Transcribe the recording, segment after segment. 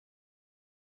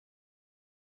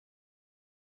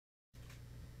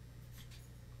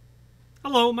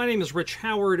Hello, my name is Rich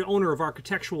Howard, owner of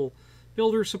Architectural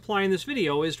Builder Supply. In this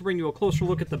video is to bring you a closer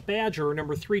look at the Badger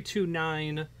number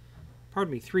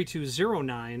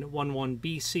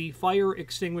 320911BC fire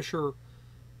extinguisher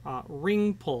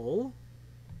ring pull.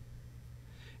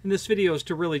 And this video is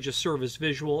to really just serve as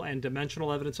visual and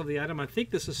dimensional evidence of the item. I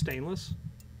think this is stainless.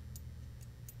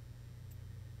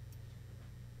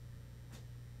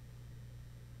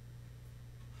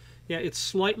 Yeah, it's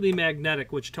slightly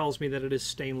magnetic, which tells me that it is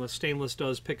stainless. Stainless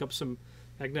does pick up some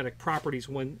magnetic properties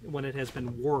when it has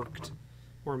been worked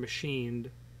or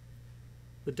machined.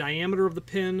 The diameter of the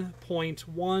pin,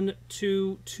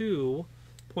 0.122.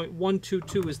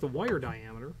 0.122 is the wire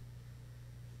diameter.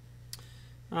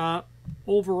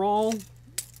 Overall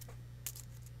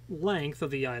length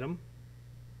of the item,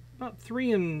 about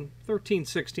 3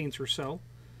 13/16 or so.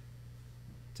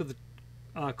 To the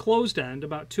closed end,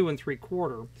 about 2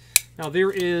 3/4. Now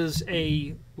there is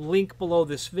a link below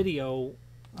this video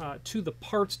to the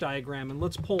parts diagram, and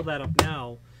let's pull that up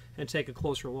now and take a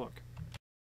closer look.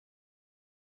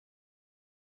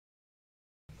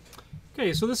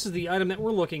 Okay, so this is the item that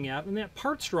we're looking at, and that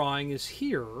parts drawing is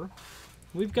here.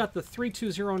 We've got the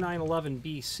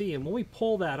 320911BC, and when we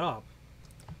pull that up,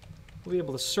 we'll be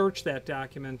able to search that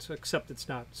document, except it's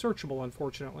not searchable,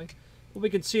 unfortunately. But we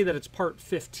can see that it's part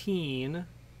 15,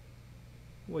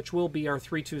 which will be our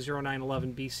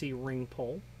 320911BC ring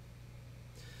pull.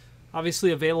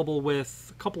 Obviously available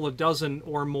with a couple of dozen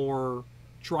or more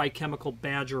dry chemical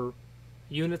Badger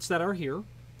units that are here.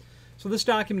 So this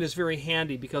document is very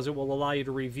handy because it will allow you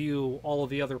to review all of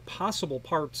the other possible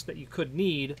parts that you could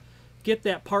need, get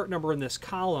that part number in this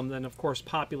column, then of course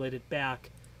populate it back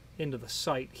into the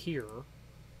site here.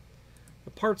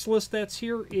 The parts list that's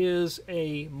here is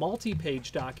a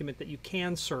multi-page document that you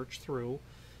can search through.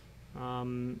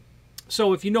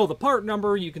 So if you know the part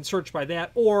number, you can search by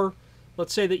that, or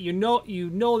let's say that you know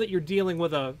that you're dealing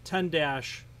with a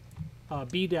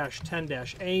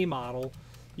 10-B-10-A model,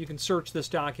 you can search this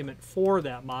document for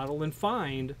that model and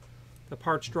find the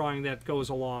parts drawing that goes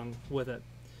along with it.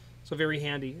 So very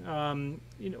handy.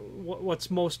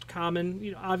 What's most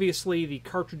common? Obviously the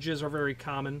cartridges are very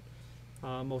common.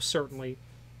 Most certainly.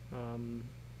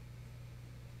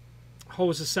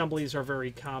 Hose assemblies are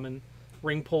very common.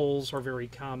 Ring pulls are very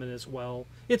common as well.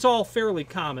 It's all fairly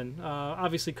common.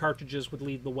 Obviously cartridges would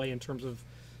lead the way in terms of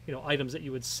items that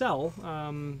you would sell.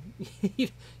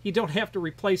 You don't have to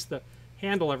replace the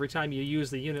handle every time you use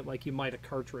the unit like you might a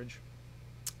cartridge.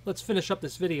 Let's finish up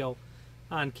this video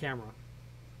on camera.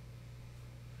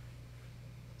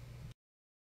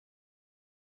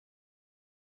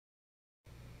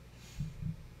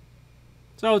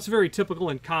 So it's a very typical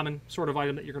and common sort of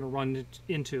item that you're going to run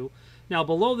into. Now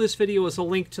below this video is a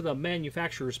link to the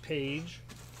manufacturer's page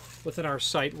within our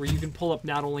site where you can pull up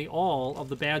not only all of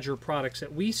the Badger products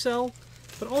that we sell,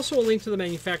 but also a link to the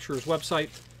manufacturer's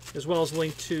website, as well as a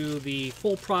link to the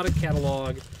full product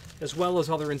catalog, as well as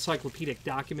other encyclopedic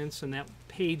documents, and that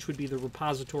page would be the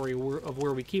repository of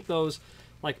where we keep those,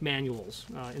 like manuals,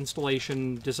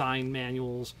 installation, design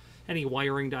manuals, any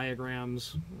wiring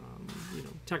diagrams,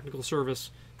 technical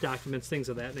service documents, things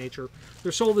of that nature.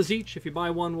 They're sold as each. If you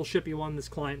buy one, we'll ship you one. This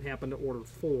client happened to order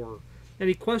 4.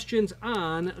 Any questions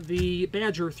on the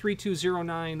Badger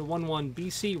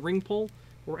 320911BC ring pull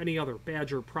or any other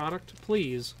Badger product,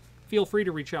 please feel free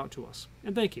to reach out to us.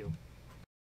 And thank you.